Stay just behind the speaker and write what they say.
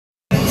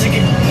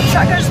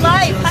Trucker's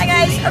Life. Hi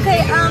guys.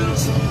 Okay,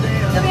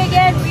 looking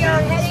again, we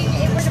are heading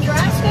in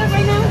Nebraska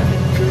right now.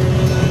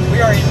 We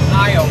are in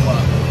Iowa.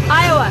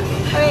 Iowa.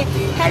 Okay,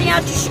 heading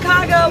out to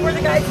Chicago where the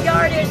guy's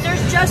yard is.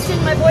 There's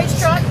Justin, my boy's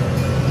truck,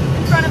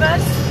 in front of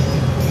us.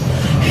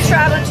 He's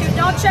traveling too.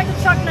 Don't check the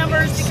truck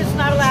numbers because it's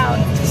not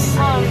allowed.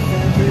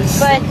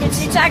 But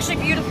it's actually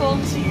beautiful.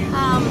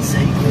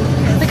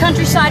 The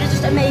countryside is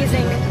just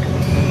amazing.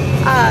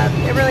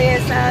 It really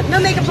is. No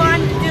makeup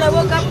on. Dude, I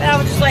woke up and I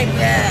was just like,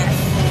 yeah.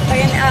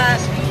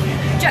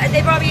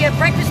 They brought me a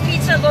breakfast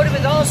pizza loaded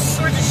with all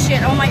sorts of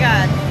shit. Oh my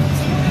god.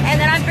 And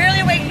then I'm barely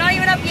awake, not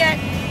even up yet.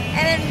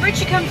 And then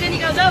Richie comes in, he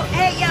goes, oh,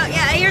 hey, yeah,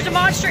 here's a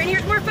Monster and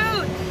here's more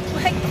food. I'm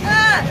like,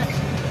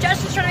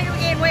 Justin's trying to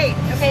gain weight.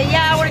 Okay,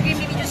 yeah, I want to gain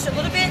maybe just a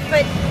little bit,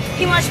 but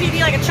he wants me to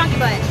be like a chunky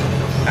butt.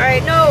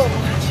 Alright, no.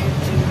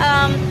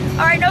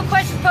 Alright, no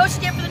questions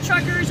posted yet for the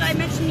truckers. I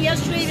mentioned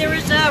yesterday there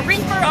was a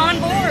reefer on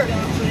board.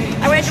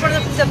 I went to one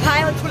of the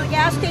pilots, one of the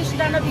gas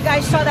stations. I don't know if you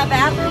guys saw that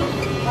bathroom.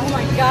 Oh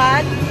my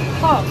god.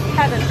 Oh,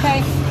 heaven,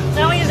 okay?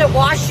 Not only does it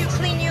wash you,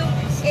 clean you,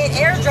 it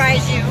air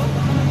dries you.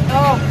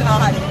 Oh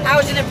god. I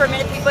was in it for a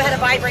minute. People had a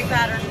vibrate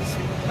pattern.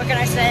 What can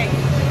I say?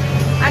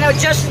 I know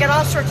Justin got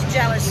all sorts of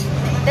jealous.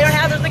 They don't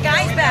have the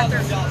guys'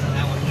 bathroom.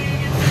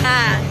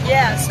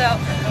 Yeah,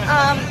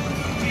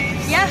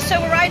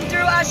 so we're riding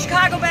through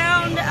Chicago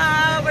bound,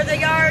 where the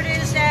yard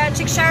is at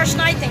Chickshire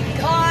Snipe. Thank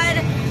God.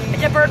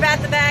 It's a bird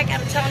bath the back.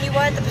 I'm telling you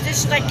what, the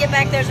position I can get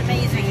back there is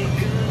amazing.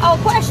 Oh,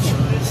 question.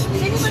 Does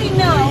anybody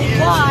know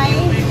why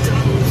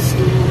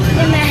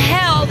in the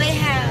hell they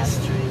have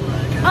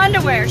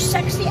underwear,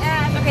 sexy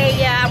ass, okay,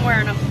 yeah, I'm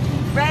wearing them,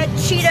 red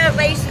cheetah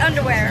lace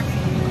underwear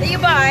that you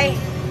buy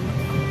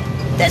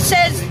that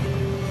says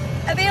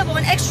available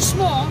in extra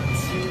small,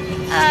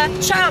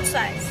 child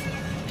size?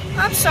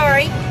 I'm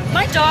sorry,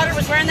 my daughter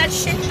was wearing that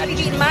shit. I'd be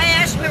beating my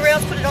ass if whoever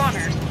else put it on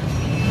her.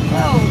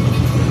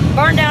 Whoa.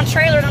 Burned down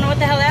trailer, don't know what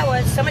the hell that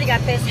was. Somebody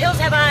got pissed. Hills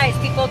have eyes,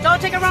 people. Don't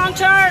take a wrong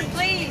turn,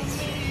 please.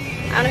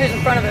 I don't know who's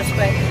in front of us,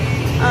 but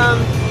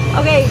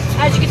okay,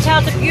 as you can tell,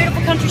 it's a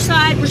beautiful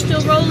countryside. We're still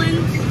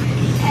rolling,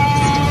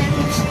 and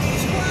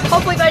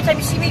hopefully by the time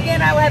you see me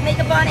again, I will have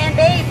makeup on and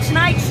babe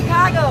tonight,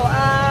 Chicago.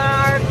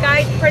 Our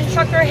guy, friend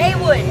trucker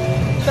Haywood,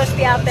 supposed to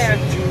be out there.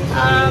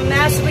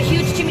 Massively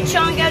huge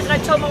chimichangas, and I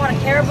told him I want a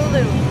caribou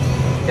loop.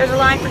 There's a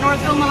line for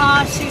North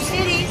Omaha, Sioux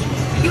City.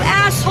 You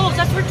assholes,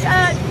 that's where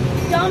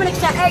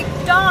Dominique's at. Hey,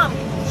 Dom,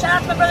 shout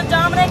out to my brother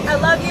Dominic.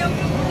 I love you.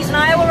 He's in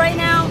Iowa right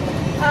now,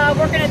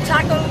 working at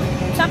Taco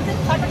John's?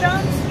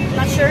 I'm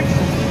not sure.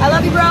 I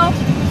love you, bro.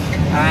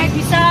 Alright,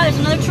 peace out. There's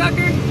another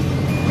trucker.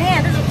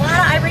 Man, there's a lot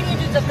of Iranian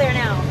dudes up there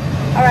now.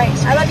 Alright,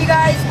 I love you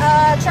guys.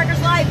 Trucker's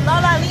Life.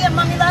 Lala, Liam,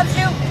 mommy loves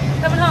you.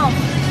 Coming home.